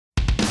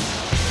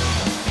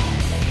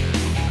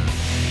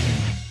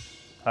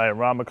Hi,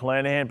 Ron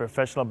McClanaghan,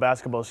 professional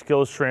basketball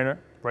skills trainer.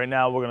 Right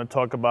now we're going to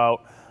talk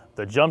about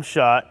the jump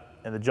shot,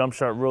 and the jump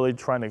shot really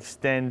trying to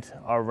extend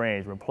our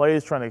range. When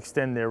players trying to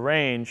extend their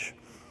range,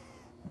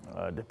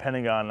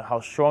 depending on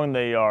how strong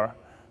they are,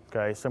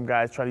 okay, some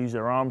guys try to use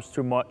their arms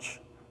too much,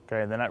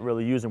 okay, and they're not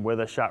really using where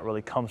the shot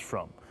really comes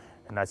from,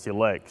 and that's your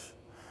legs.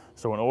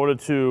 So in order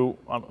to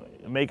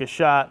make a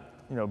shot,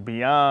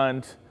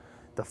 beyond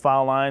the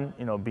foul line,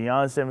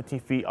 beyond 17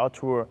 feet out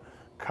to a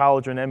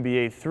college or an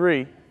NBA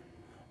three,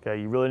 okay,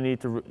 you really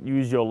need to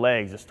use your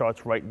legs. It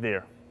starts right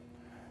there.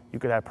 You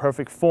could have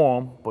perfect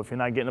form, but if you're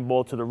not getting the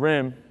ball to the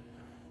rim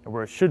and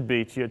where it should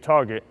be to your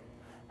target,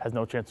 has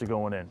no chance of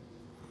going in.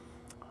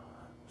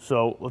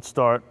 So let's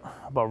start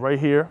about right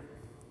here.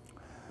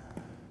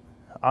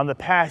 On the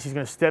pass, he's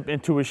going to step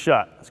into his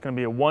shot. It's going to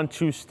be a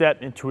 1-2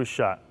 step into his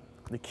shot.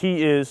 The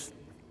key is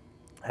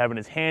having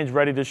his hands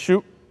ready to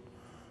shoot.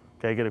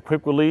 Okay, get a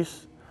quick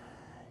release.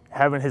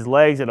 Having his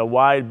legs at a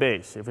wide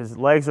base. If his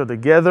legs are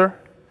together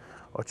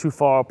or too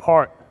far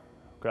apart,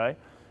 okay?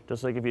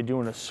 Just like if you're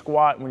doing a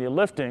squat when you're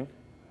lifting,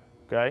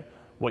 okay?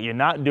 What you're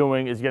not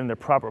doing is getting the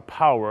proper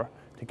power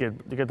to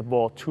get the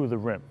ball to the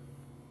rim,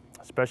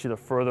 especially the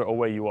further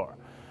away you are.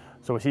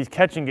 So as he's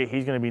catching it,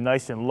 he's gonna be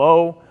nice and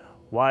low,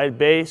 wide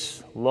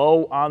base,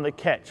 low on the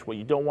catch. What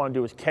you don't wanna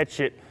do is catch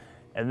it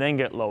and then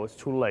get low, it's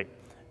too late.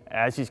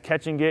 As he's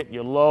catching it,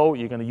 you're low,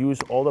 you're gonna use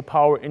all the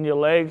power in your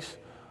legs,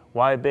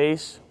 wide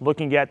base,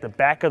 looking at the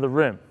back of the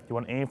rim. You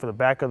wanna aim for the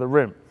back of the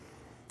rim.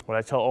 What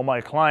I tell all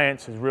my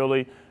clients is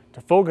really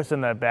to focus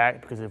on that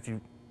back, because if you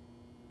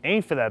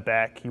aim for that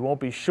back, you won't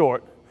be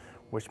short,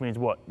 which means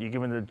what? You're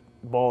giving the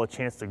ball a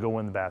chance to go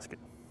in the basket,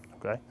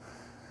 okay?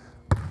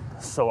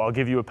 So I'll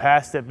give you a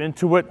pass, step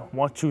into it,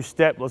 1-2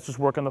 step. Let's just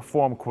work on the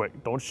form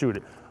quick. Don't shoot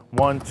it.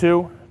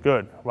 1-2,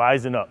 good,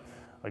 rising up.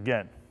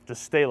 Again,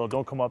 just stay low,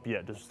 don't come up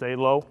yet, just stay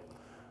low.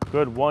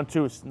 Good,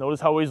 1-2,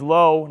 notice how he's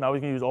low. Now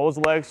he's gonna use all his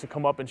legs to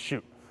come up and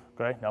shoot,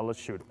 okay? Now let's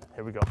shoot it,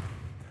 here we go.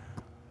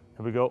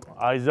 Here we go,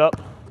 eyes up,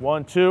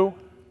 1-2,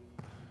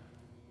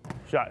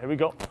 shot, here we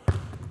go.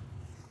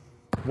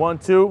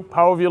 1-2,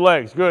 power of your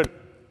legs, good.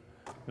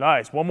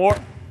 Nice, one more,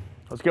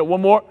 let's get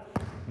one more.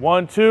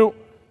 1-2,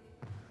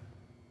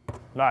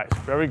 nice,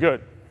 very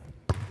good.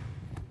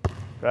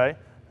 Okay,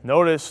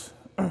 notice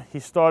he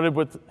started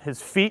with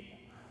his feet,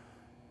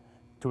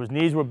 to his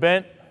knees were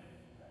bent,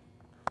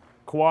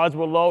 quads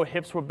were low,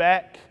 hips were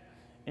back,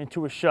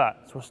 into a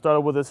shot. So it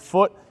started with his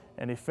foot,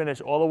 and he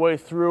finished all the way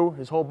through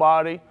his whole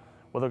body,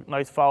 with a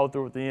nice follow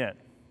through at the end.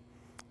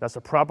 That's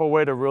a proper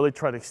way to really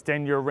try to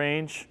extend your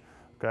range,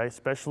 okay,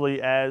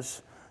 especially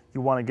as you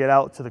want to get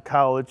out to the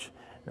college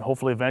and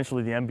hopefully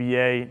eventually the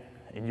NBA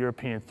and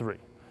European three.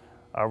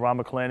 Ron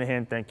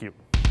McClanaghan, thank you.